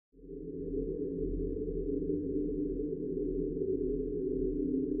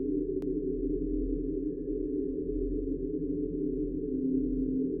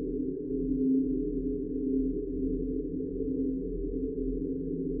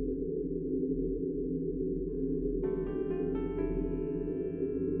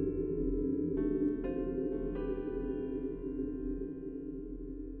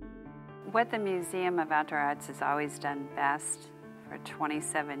What the Museum of Outdoor Arts has always done best for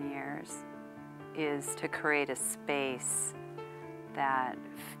 27 years is to create a space that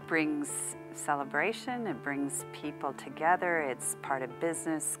brings celebration, it brings people together, it's part of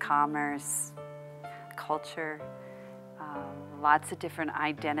business, commerce, culture. Lots of different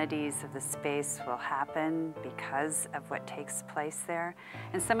identities of the space will happen because of what takes place there.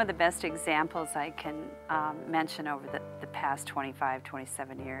 And some of the best examples I can mention over the past 25,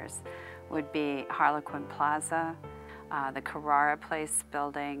 27 years would be Harlequin Plaza, the Carrara Place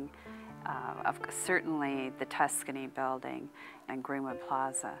building, certainly the Tuscany building, and Greenwood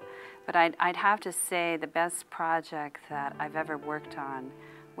Plaza. But I'd have to say the best project that I've ever worked on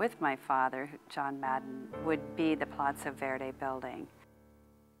with my father, John Madden, would be the Palazzo Verdi building.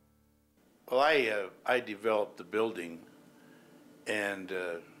 Well, I developed the building, and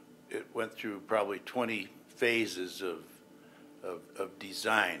it went through probably 20 phases of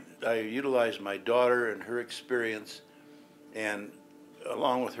design. I utilized my daughter and her experience, and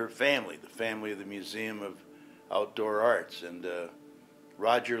along with her family, the family of the Museum of Outdoor Arts. And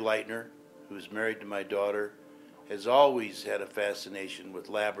Roger Leitner, who's married to my daughter, has always had a fascination with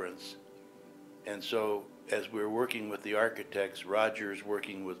labyrinths. And so as we're working with the architects, Roger's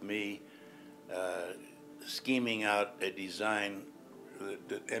working with me, scheming out a design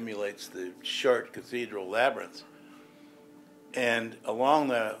that emulates the Chartres Cathedral labyrinth. And along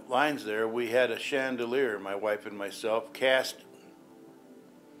the lines there, we had a chandelier, my wife and myself, cast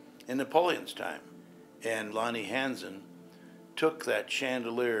in Napoleon's time. And Lonnie Hansen took that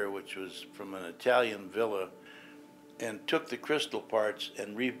chandelier, which was from an Italian villa, and took the crystal parts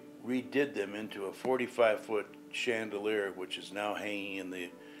and redid them into a 45-foot chandelier, which is now hanging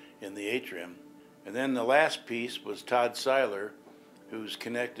in the atrium. And then the last piece was Todd Seiler, who's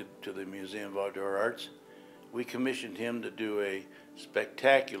connected to the Museum of Outdoor Arts. We commissioned him to do a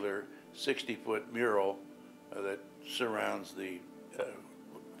spectacular 60-foot mural that surrounds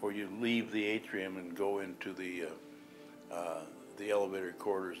where you leave the atrium and go into the elevator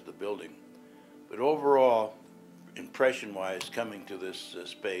corridors of the building. But overall, impression-wise, coming to this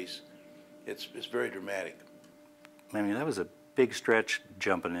space, it's very dramatic. I mean, that was a big stretch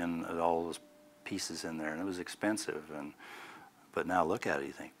jumping in at all those pieces in there, and it was expensive. But now look at it,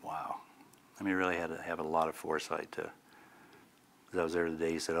 you think, wow. I mean, you really had to have a lot of foresight to. Because I was there the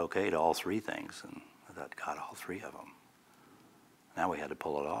day you said okay to all three things, and I thought, God, all three of them. Now we had to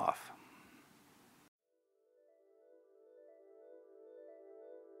pull it off.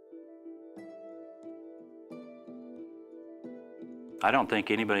 I don't think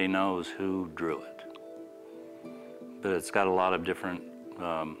anybody knows who drew it, but it's got a lot of different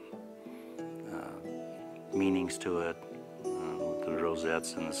meanings to it, the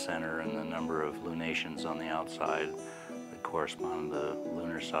rosettes in the center and the number of lunations on the outside that correspond to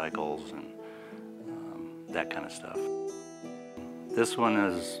lunar cycles and that kind of stuff. This one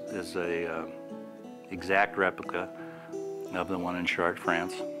is a exact replica of the one in Chartres,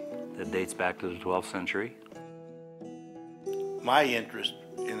 France, that dates back to the 12th century. My interest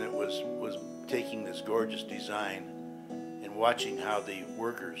in it was taking this gorgeous design and watching how the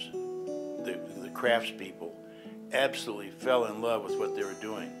workers, the craftspeople, absolutely fell in love with what they were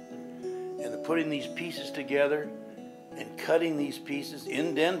doing. And putting these pieces together and cutting these pieces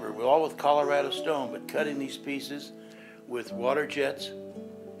in Denver, all with Colorado stone, but cutting these pieces with water jets,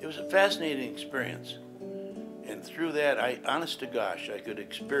 it was a fascinating experience. And through that, honest to gosh, I could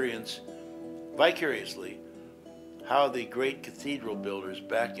experience vicariously how the great cathedral builders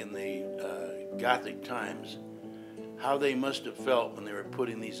back in the Gothic times, how they must have felt when they were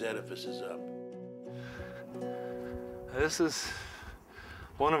putting these edifices up. This is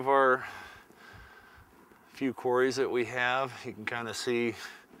one of our few quarries that we have. You can kind of see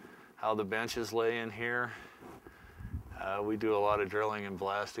how the benches lay in here. We do a lot of drilling and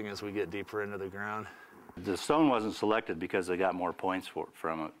blasting as we get deeper into the ground. The stone wasn't selected because they got more points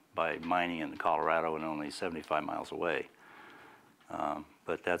from it by mining in Colorado and only 75 miles away.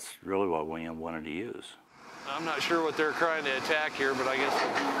 But that's really what we wanted to use. I'm not sure what they're trying to attack here, but I guess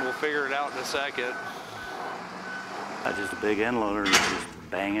we'll figure it out in a second. Just a big end loader, and just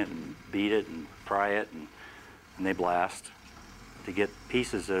bang it and beat it and pry it, and they blast to get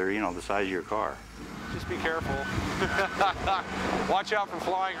pieces that are, the size of your car. Just be careful. Watch out for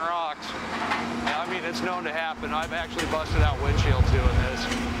flying rocks. I mean, it's known to happen. I've actually busted out windshields doing this.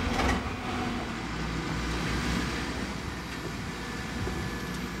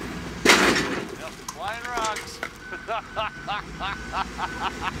 Yep, flying rocks.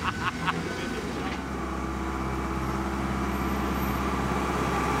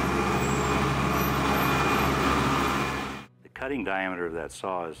 The cutting diameter of that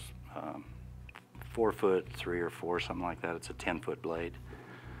saw is 4 foot, 3 or 4, something like that. It's a 10-foot blade.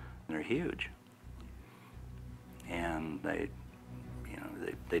 And they're huge. And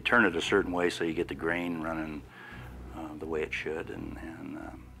they turn it a certain way so you get the grain running the way it should, and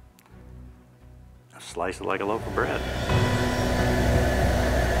slice it like a loaf of bread.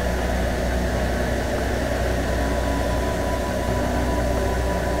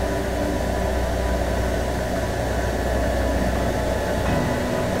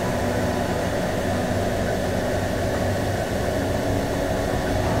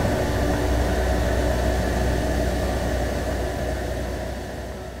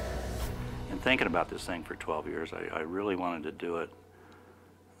 Thinking about this thing for 12 years, I really wanted to do it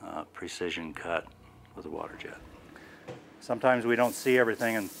precision cut with a water jet. Sometimes we don't see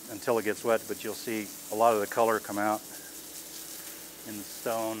everything until it gets wet, but you'll see a lot of the color come out in the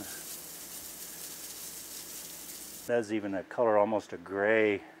stone. There's even a color, almost a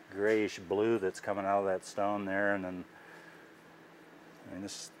grayish blue that's coming out of that stone there, and then, I mean,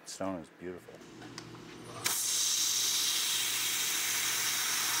 this stone is beautiful.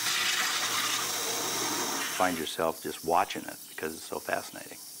 Find yourself just watching it because it's so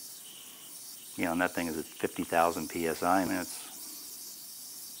fascinating. You know, and that thing is at 50,000 PSI. I mean,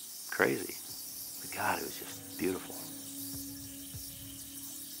 it's crazy. But God, it was just beautiful.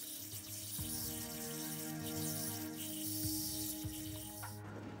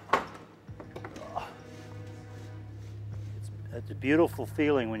 It's a beautiful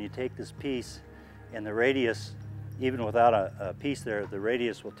feeling when you take this piece and the radius, even without a piece there, the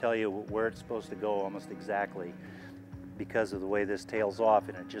radius will tell you where it's supposed to go almost exactly because of the way this tails off,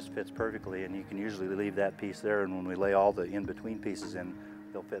 and it just fits perfectly, and you can usually leave that piece there, and when we lay all the in-between pieces in,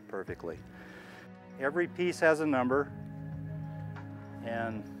 they'll fit perfectly. Every piece has a number,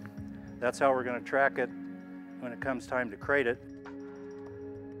 and that's how we're going to track it when it comes time to crate it.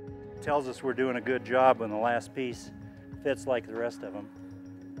 It tells us we're doing a good job when the last piece fits like the rest of them.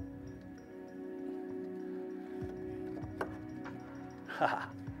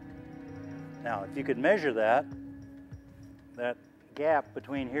 Now, if you could measure that gap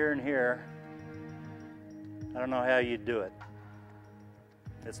between here and here, I don't know how you'd do it.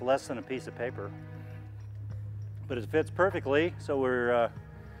 It's less than a piece of paper. But it fits perfectly, so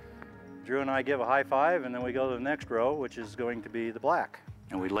Drew and I give a high five, and then we go to the next row, which is going to be the black.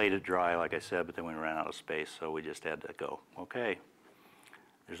 And we laid it dry, like I said, but then we ran out of space, so we just had to go, okay,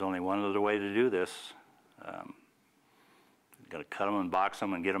 there's only one other way to do this. Got to cut them and box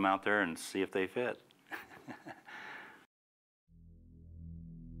them and get them out there and see if they fit.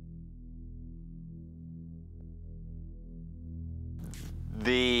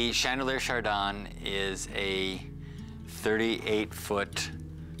 The Chandelier Chardon is a 38-foot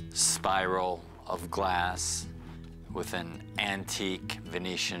spiral of glass with an antique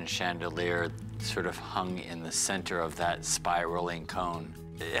Venetian chandelier sort of hung in the center of that spiraling cone.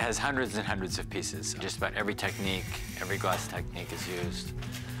 It has hundreds and hundreds of pieces. Just about every technique, every glass technique is used.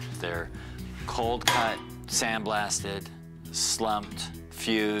 They're cold cut, sandblasted, slumped,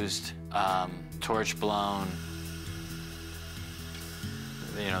 fused, torch blown.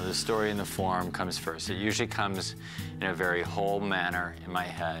 You know, the story and the form comes first. It usually comes in a very whole manner in my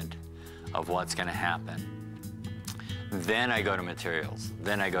head of what's going to happen. Then I go to materials.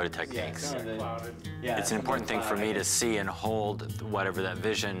 Then I go to techniques. It's an important thing for me to see and hold whatever that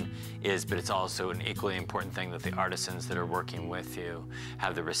vision is, but it's also an equally important thing that the artisans that are working with you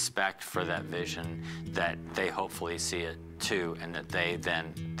have the respect for that vision, that they hopefully see it too, and that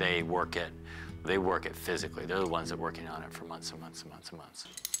they work it physically. They're the ones that are working on it for months and months and months and months.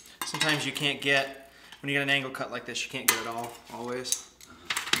 Sometimes you can't get, when you get an angle cut like this, you can't get it all, always.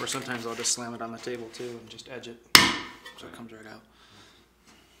 Or sometimes I'll just slam it on the table too and just edge it. So it comes right out.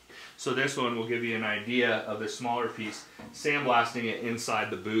 So this one will give you an idea of the smaller piece, sandblasting it inside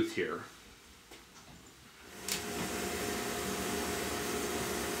the booth here.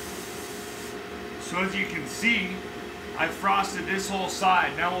 So as you can see, I frosted this whole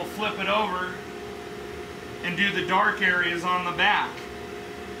side. Now we'll flip it over and do the dark areas on the back.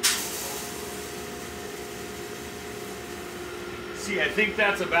 See, I think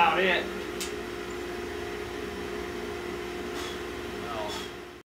that's about it.